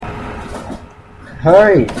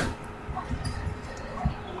Hi.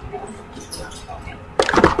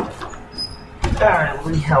 Alright,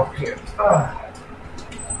 let me help here. Hi,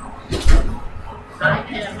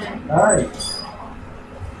 Kevin. Hi.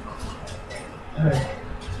 Alright.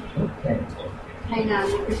 Okay. Hang on,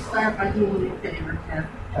 you can start by doing me a favor, Kevin.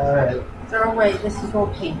 Alright. Throw away, this is all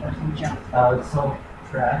paper and junk. Oh, it's all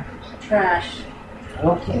trash. Trash.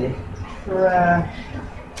 Okay. Trash.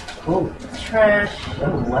 Oh. Trash.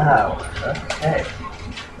 Oh, wow. Okay.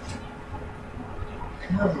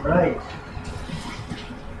 Alright.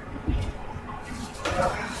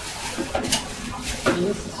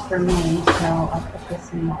 This is for me, so I'll put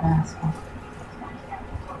this in the basket.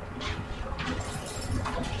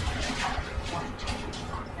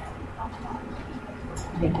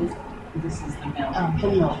 This is the milk. Oh,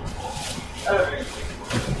 the milk. Alright.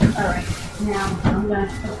 Alright, now I'm going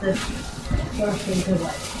to put this groceries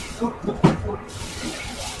away.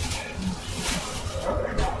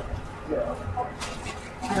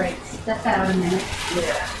 Alright, step out a minute.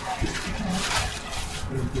 Yeah.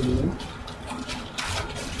 Mm-hmm.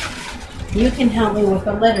 You can help me with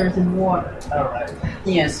the litters and water. Alright.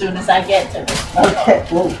 Yeah, as soon as I get to it. Okay.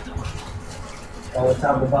 Whoa. Oh, it's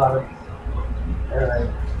on the bottom. Alright.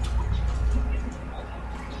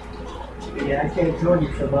 Yeah, I can't join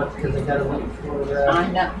you so much because I gotta wait for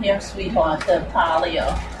I'm not here, sweetheart, the polio.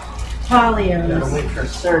 gotta Polios. wait for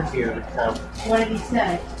Sergio to come. What did he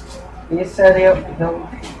say? He said he'll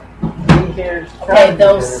be here. Okay,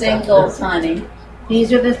 those singles, honey.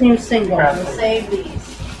 These are the new singles. Right. We'll save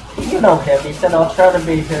these. You know him. He said I'll try to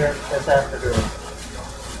be here this afternoon.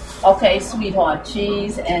 Okay, sweetheart,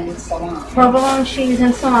 cheese and salami. Provolone cheese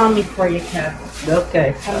and salami for you, Kev.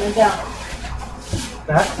 Okay. Coming down.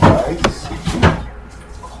 That's nice.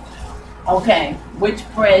 Okay, which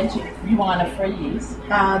bread you want to freeze?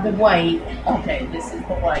 The white. Okay, this is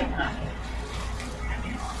the white, honey.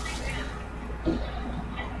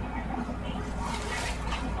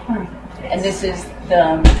 And this is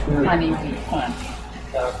the honey wheat one.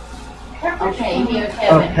 Okay, here, Oh,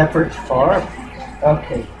 Kevin. Pepperidge Farm.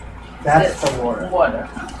 Okay, that's the water. Water.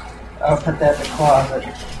 I'll put that in the closet.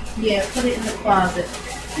 Yeah, put it in the closet.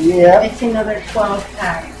 Yeah. It's another 12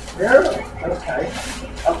 packs. Really? Okay.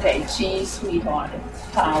 Okay, cheese, sweetheart.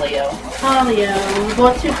 Polio. Polio. We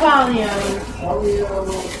bought 2 polios.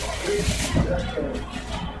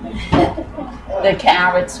 The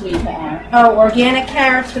carrot, sweetheart. Oh, organic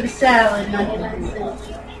carrots for the salad. 99 cents.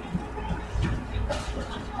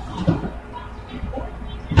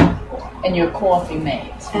 And your coffee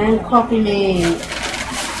mates. And coffee made.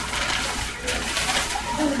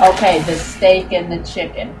 Okay, the steak and the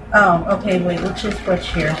chicken. Oh, okay, wait, which is which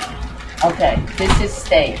here? Okay, this is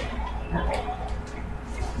steak.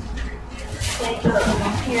 Steak is over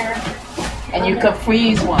here. And you could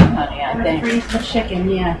freeze one, honey, I I'm gonna think. freeze the chicken,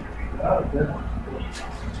 yeah. Oh, good.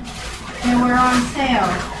 And we're on sale.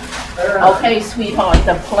 Okay, sweetheart,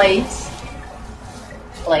 the plates.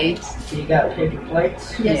 Plates. You got paper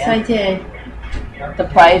plates? Yes, Yeah. I did. The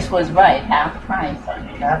price was right, half price,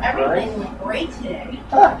 honey. That's right. Everything looked great today.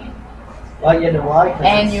 Huh. Well, you know why? 'Cause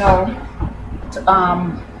And it's- your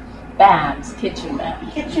bags, kitchen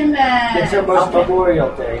bags. Kitchen It's bag. almost Okay.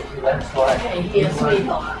 Memorial Day. That's why. Okay, here's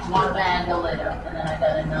sweetheart. One bag of litter, and then I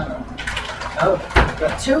got another. Oh, you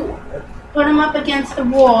got 2. Put them up against the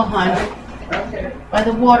wall, hon, Okay. by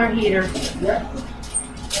the water heater. Yeah.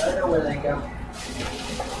 I know where they go.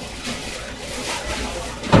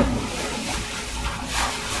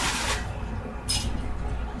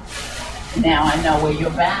 Now I know where your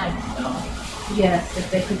bags go. Yes, if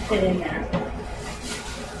they could fit in there.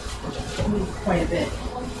 Quite a bit.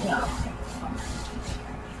 Yeah.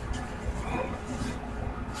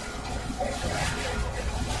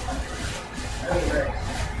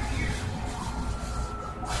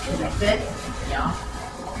 Does that fit? Yeah.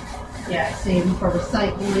 Yeah, save them for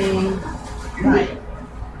recycling. Right.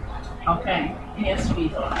 Okay. Here's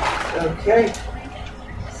sweetheart. Okay.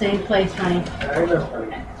 Same place, honey. I know. I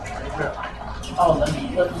know. Oh, let me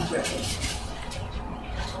drip it.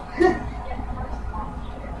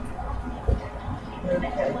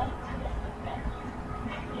 Okay.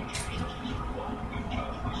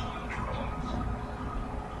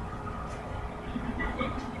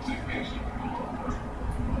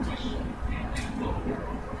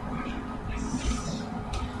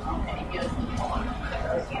 Okay, here's the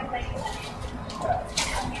water.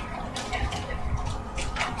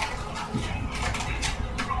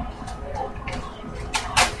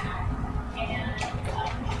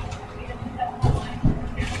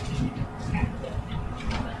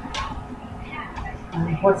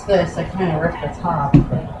 What's this? I kind of ripped the top.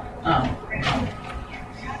 Oh.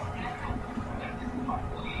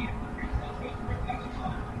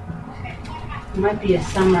 It might be a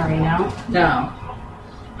summary, no? No.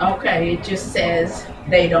 Okay, it just says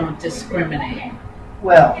they don't discriminate.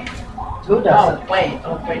 Well, who doesn't? Oh, wait,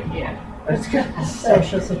 over here. It's gonna say.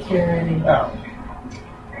 Social Security. Oh.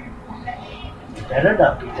 Better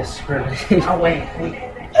not be discriminating. Oh, wait.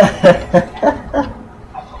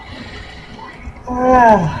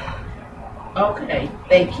 Okay,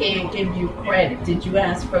 they can't give you credit. Did you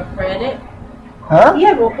ask for credit? Huh?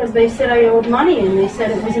 Yeah, well, because they said I owed money and they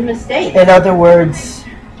said it was a mistake. In other words,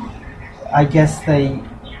 I guess they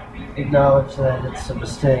acknowledge that it's a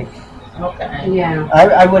mistake. Okay. Yeah.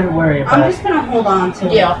 I wouldn't worry about I'm it. just going to hold on to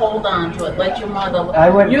it. Yeah, hold on to it. Let your mother. I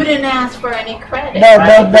would. You didn't ask for any credit. No,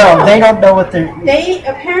 right? no. They don't know what they're.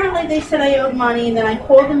 Apparently they said I owed money, and then I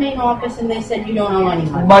called the main office and they said you don't owe any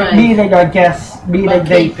money. But meaning, I guess, meaning But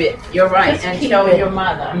they. keep it. You're right, Just and keep show it. your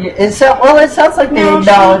mother. Yeah, it sounds like they No,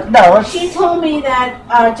 acknowledge. No, it's, She told me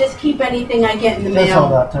that just keep anything I get in the just hold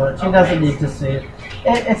mail. on to it. She doesn't need to see it.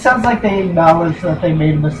 It sounds like they acknowledge that they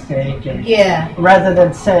made a mistake, and Yeah. rather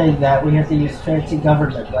than saying that, we have to use fancy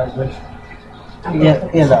government language. I'm Yeah, gonna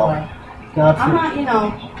put you this know. away. God I'm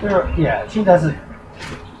for- not, Yeah, she doesn't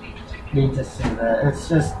need to see that. It's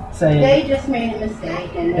just saying they just made a mistake,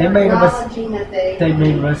 and They they're made a mis- acknowledging that they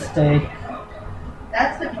made a mistake.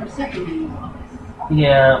 That's the recipient office.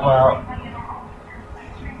 Yeah, well,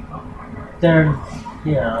 they're,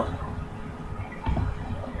 you know,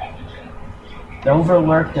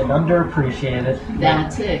 overworked and underappreciated.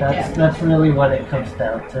 That's it. That's really what it comes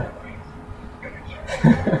down to.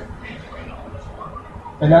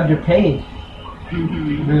 And underpaid,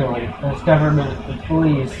 Mm-hmm. really. Those government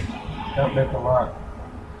employees don't make a lot.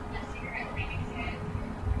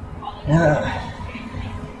 Yeah.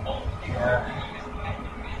 Yeah.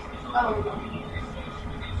 Oh.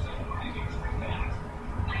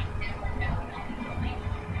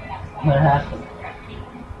 What happened?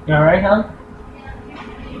 You alright, hon?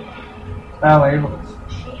 Oh, ambulance.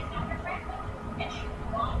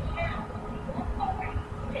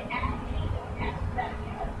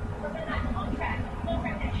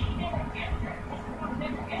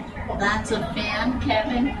 That's a fan,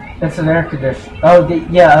 Kevin. It's an air conditioner. Oh,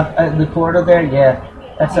 in the corner there? Yeah.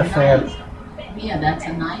 That's a fan. Nice. Yeah, that's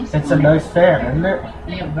a nice It's a one. nice fan, isn't it?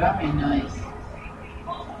 Yeah, very nice.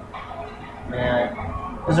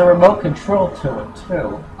 Yeah. There's a remote control to it,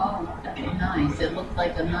 too. Oh, that's nice. It looked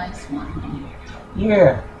like a nice one.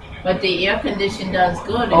 Yeah. But the air condition does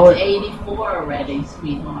good. It's Oh, 84 already,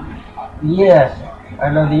 sweetheart. Yeah. I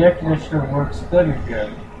know the air conditioner works good and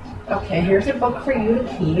good. Okay, here's a book for you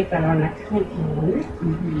to keep at our next meeting.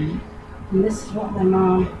 Mm-hmm. And this is what my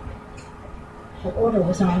mom, the order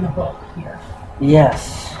was on the book here,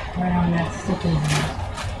 Yes. right on that sticky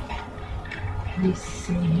note. Let me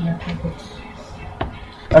see here if I could.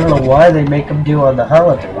 I don't know why they make them do on the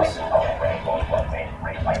holidays.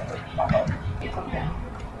 Okay.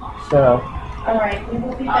 So, All right, we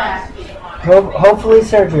will be back. hopefully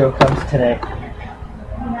Sergio comes today.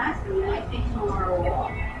 I'm asking, I think tomorrow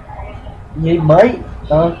off. He might.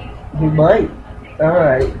 He might.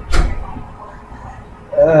 Alright.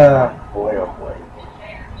 Boy, oh boy.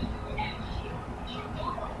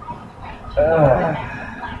 Alright.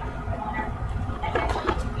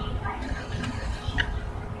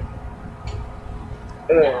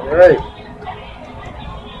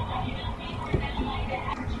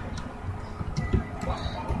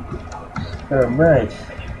 Alright.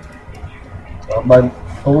 On my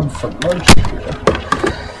phone for lunch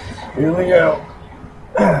here. Here we go.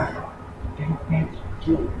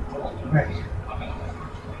 Right.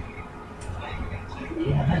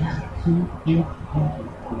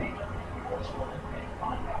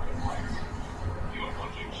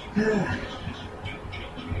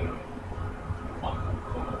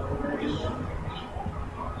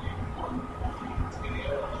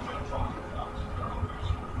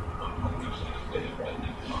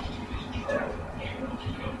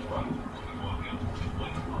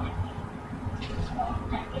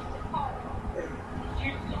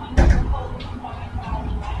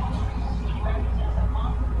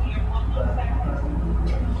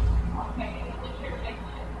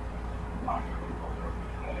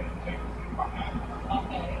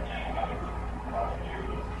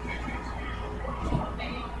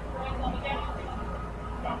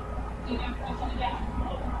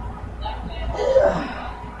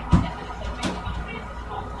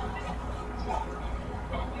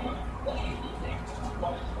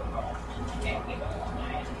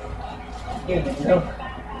 Here we go.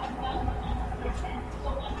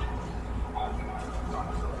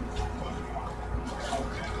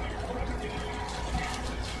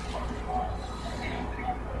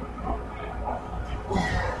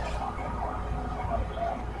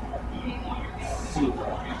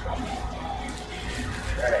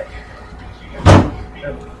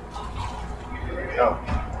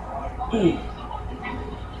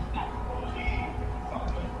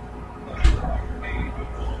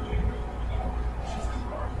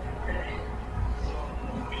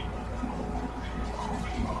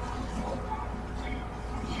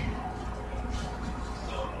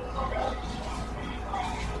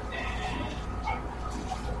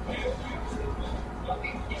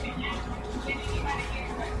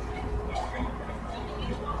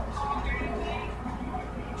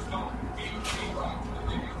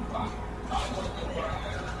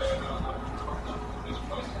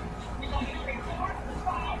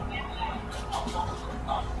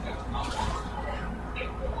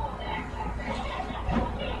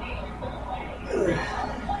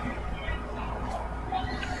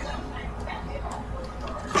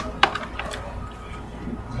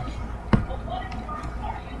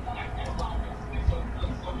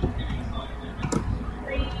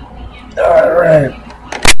 All right.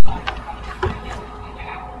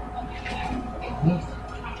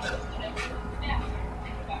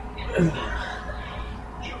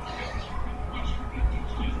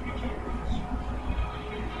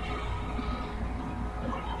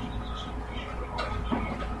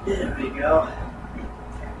 There we go.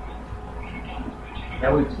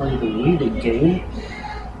 Now we play the reading game.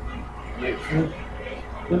 Wait for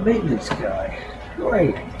the maintenance guy.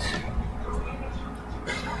 Great.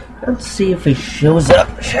 Let's see if he shows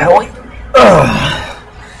up, shall we?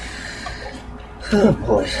 Oh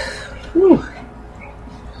boy. Whew.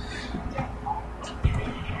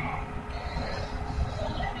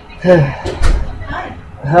 Hi.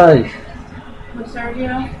 Hi. With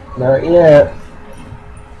Sergio? Not yet.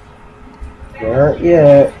 Not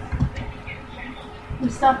yet. We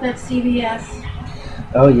stopped at CVS.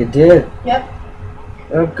 Oh, you did? Yep.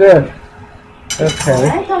 Oh, good. Okay.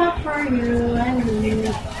 I thought for you and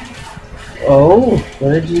you. Oh,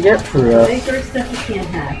 what did you get for us? Baker stuff you can't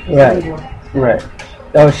have. Right. Right.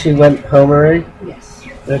 Oh, she went home already? Yes.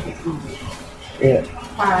 Okay. Yeah.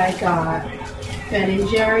 I got Ben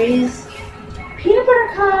 & Jerry's peanut butter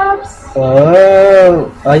cups,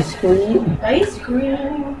 Oh, ice cream? ice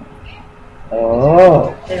cream.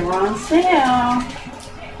 Oh. They were on sale.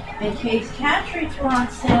 In case cat treats were on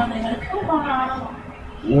sale, they had a coupon.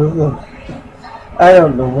 Ugh. I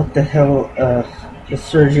don't know what the hell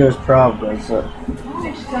Sergio's problem is. Oh,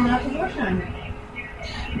 she's coming out the bush on.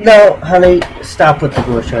 No, honey, stop with the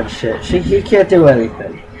bush on shit. He can't do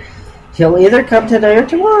anything. He'll either come today or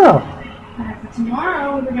tomorrow. For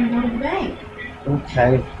tomorrow, we're going to go to the bank.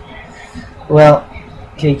 Okay. Well,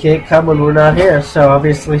 he can't come when we're not here, so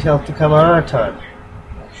obviously he'll have to come on our time.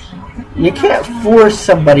 You can't force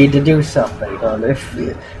somebody to do something, honey.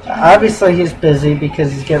 Obviously he's busy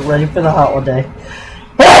because he's getting ready for the holiday.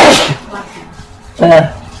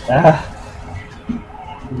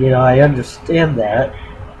 You know, I understand that.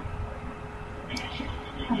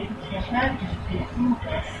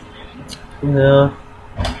 No.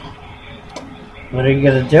 What are you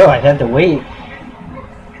gonna do? I had to wait.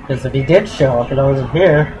 Because if he did show up and I wasn't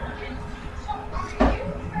here...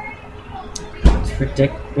 It's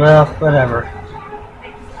ridiculous. Well, whatever.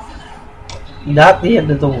 Not the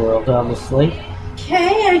end of the world, honestly.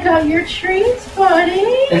 Okay, I got your treats, buddy.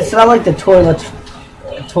 It's not like the toilet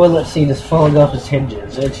seat is falling off his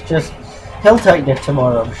hinges. It's just... He'll tighten it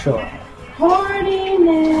tomorrow, I'm sure. Party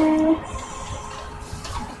next.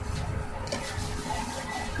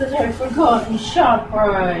 Because I forgot the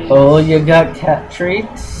ShopRite. Oh, you got cat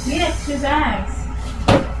treats? Yes, 2 bags.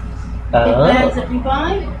 Big bags that we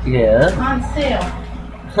buy Yeah. on sale.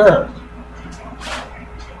 Huh.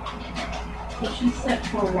 So she's set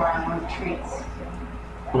for a while on treats.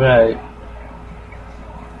 Right.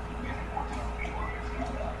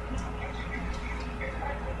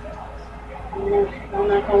 I'm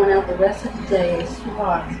not going out the rest of the day. It's too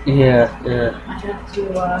hot. Yeah, yeah. I have to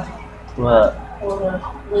What? call the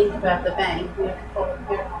link about the bank. We have to call it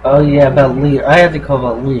there. Oh, yeah, about Lena. I had to call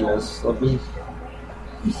about Lena's. Let me...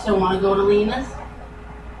 You still want to go to Lena's?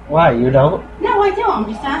 Why, you don't? No, I don't. I'm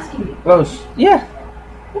just asking you. Oh, yeah.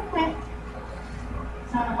 Okay.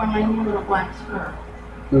 So I'm wear my new little black skirt.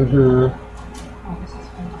 Mm-hmm. Oh, this is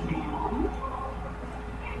for my mom.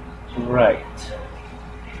 Right.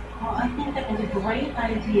 Well, I think that was a great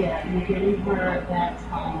idea in getting her that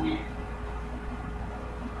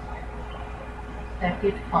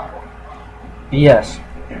gift card. Yes.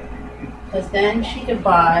 Because then she could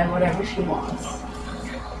buy whatever she wants.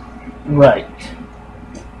 Right.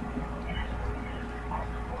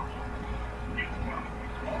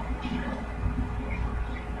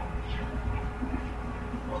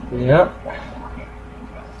 Yep.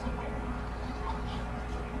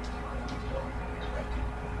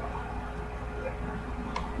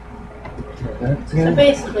 So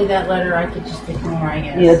basically, that letter I could just ignore, I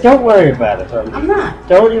guess. Yeah, don't worry about it, honey. I'm not.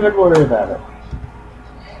 Don't even worry about it.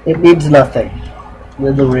 It means nothing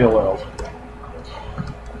in the real world.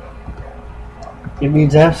 It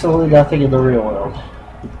means absolutely nothing in the real world.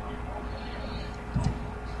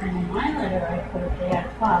 And in my letter, I put if they had to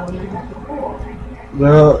file, you have to call.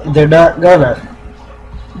 Well, they're not gonna.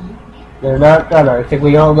 They're not gonna. I think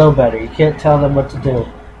we all know better. You can't tell them what to do.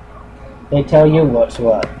 They tell you what's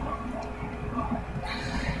what.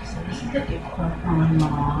 So this is the gift card for my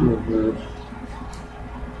mom. Mm-hmm.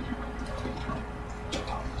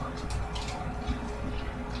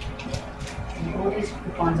 And all these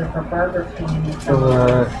coupons are for Burger King.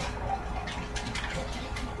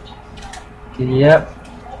 Yep.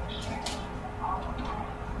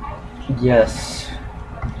 Yes.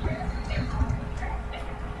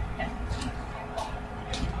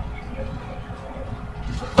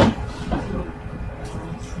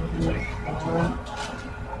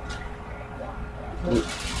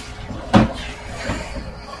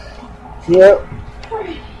 Yep.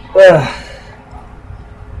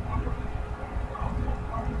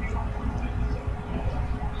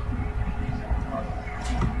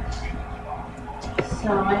 So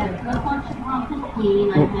I had a good bunch of pumpkin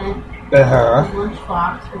peen. I had a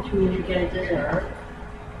lunchbox, which means you get a dessert.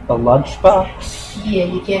 A lunchbox? Yeah,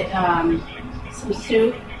 you get some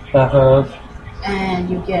soup, and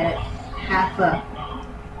you get half a.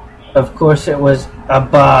 Of course, it was a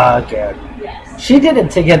bargain. Yes. She did it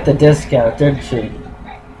to get the discount, didn't she?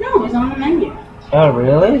 No, it was on the menu. Oh,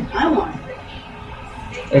 really? I won.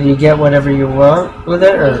 And you get whatever you want with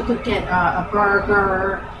it, You or? could get a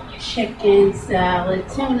burger, chicken salad,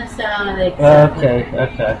 tuna salad, etc.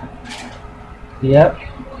 Okay. Yep.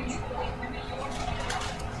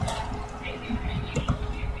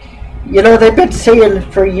 You know, they've been saying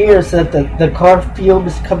for years that the car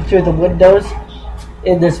fumes come through the windows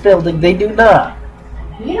in this building. They do not.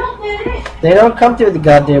 You don't get it. They don't come through the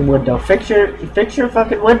goddamn window. Fix your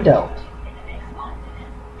fucking window.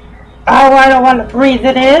 Oh, I don't want to breathe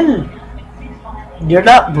it in. You're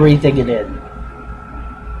not breathing it in.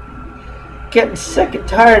 Getting sick and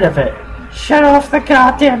tired of it. Shut off the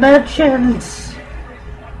goddamn engines.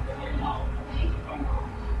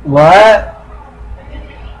 What?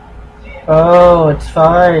 Oh, it's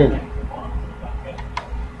fine.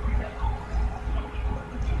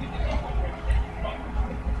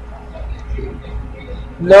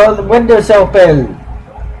 No, the window's open.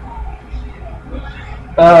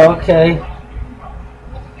 Oh, okay.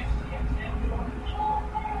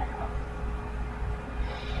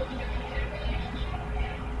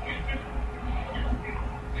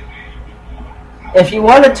 If you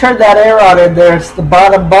want to turn that air on in there, it's the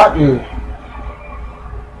bottom button.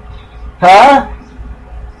 Huh?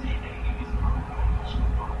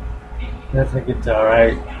 I think it's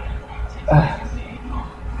alright.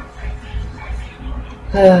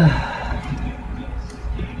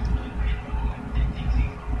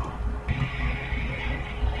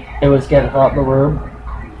 It was getting hot in the room.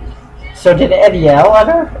 So did Ed yell at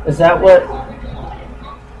her? Is that what...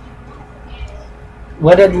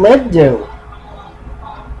 What did Lynn do?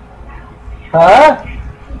 Huh?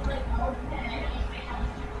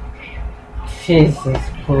 Jesus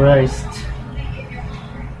Christ.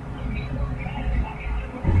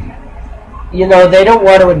 You know, they don't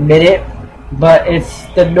want to admit it, but it's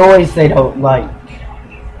the noise they don't like.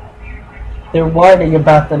 They're whining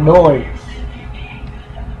about the noise.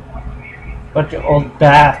 Bunch of old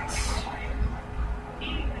bats.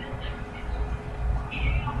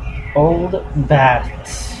 Old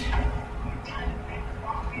bats.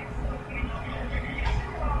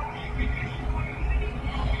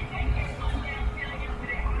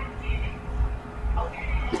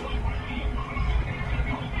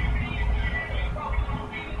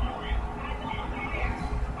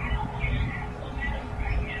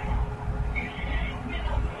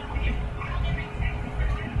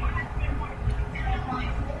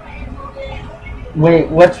 Wait,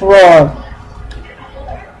 what's wrong?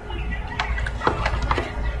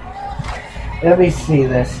 Let me see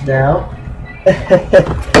this now.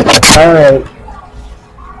 Alright.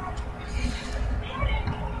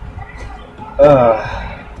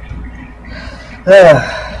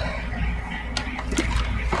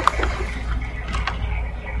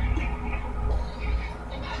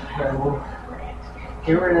 We'll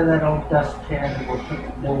get rid of that old dustpan and we'll put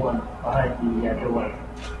the new one behind the door.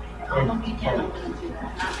 On the weekend, I'm going to do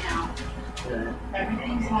that. Not now.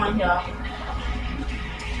 Everything's lined up.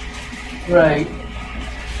 Right.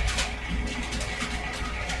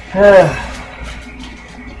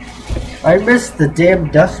 I miss the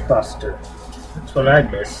damn dustbuster. That's what I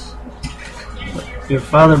miss. Your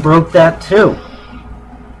father broke that too.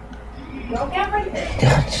 Broke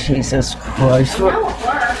everything. Jesus Christ. I know it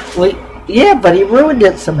worked. Wait, yeah, but he ruined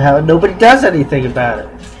it somehow and nobody does anything about it.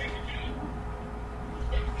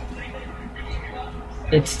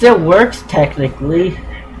 It still works technically.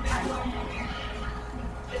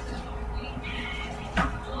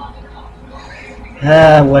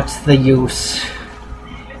 What's the use?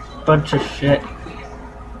 Bunch of shit.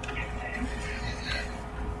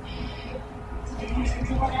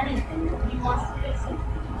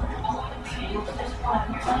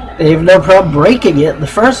 They have no problem breaking it in the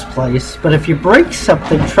first place, but if you break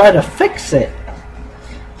something, try to fix it.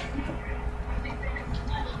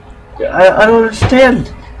 I don't understand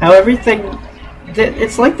how everything...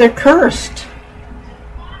 It's like they're cursed.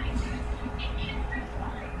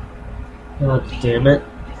 Oh, damn it.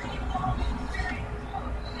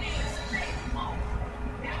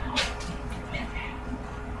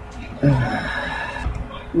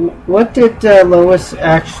 What did Lois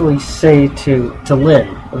actually say to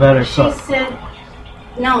Lynn about her son?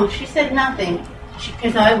 She said nothing,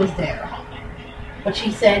 because I was there. But she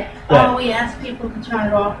said, we asked people to turn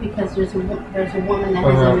it off because there's a woman that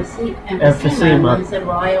has emphysema. And said,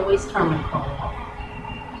 well, I always turn my car off.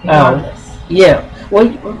 Regardless. Yeah. Well,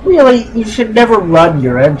 really, you should never run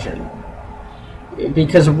your engine.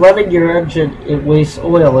 Because running your engine, it wastes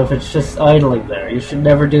oil if it's just idling there. You should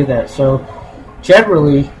never do that. So,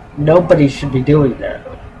 generally, nobody should be doing that.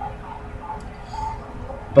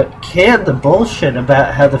 But can the bullshit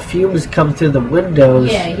about how the fumes come through the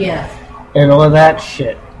windows... Yeah. And all that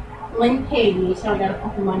shit. Lynn paid me, so I got to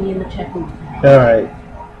put the money in the checking account. Alright.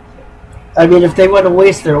 I mean, if they want to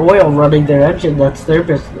waste their oil running their engine, that's their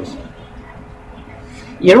business.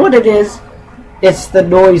 You know what it is? It's the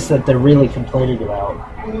noise that they're really complaining about.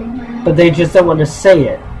 Mm-hmm. But they just don't want to say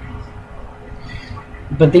it.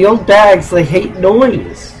 But the old bags, they hate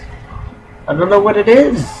noise. I don't know what it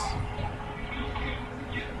is.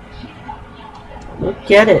 I don't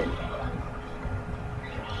get it.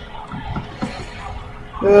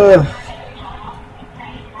 Well,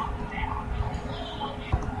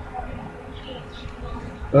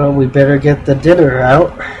 we better get the dinner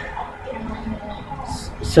out.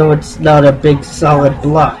 So it's not a big solid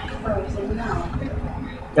block. Frozen, no.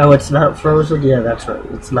 Oh, it's not frozen? Yeah, that's right.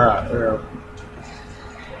 It's not.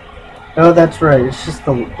 Oh, that's right. It's just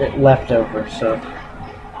the leftover, so.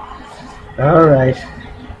 Alright.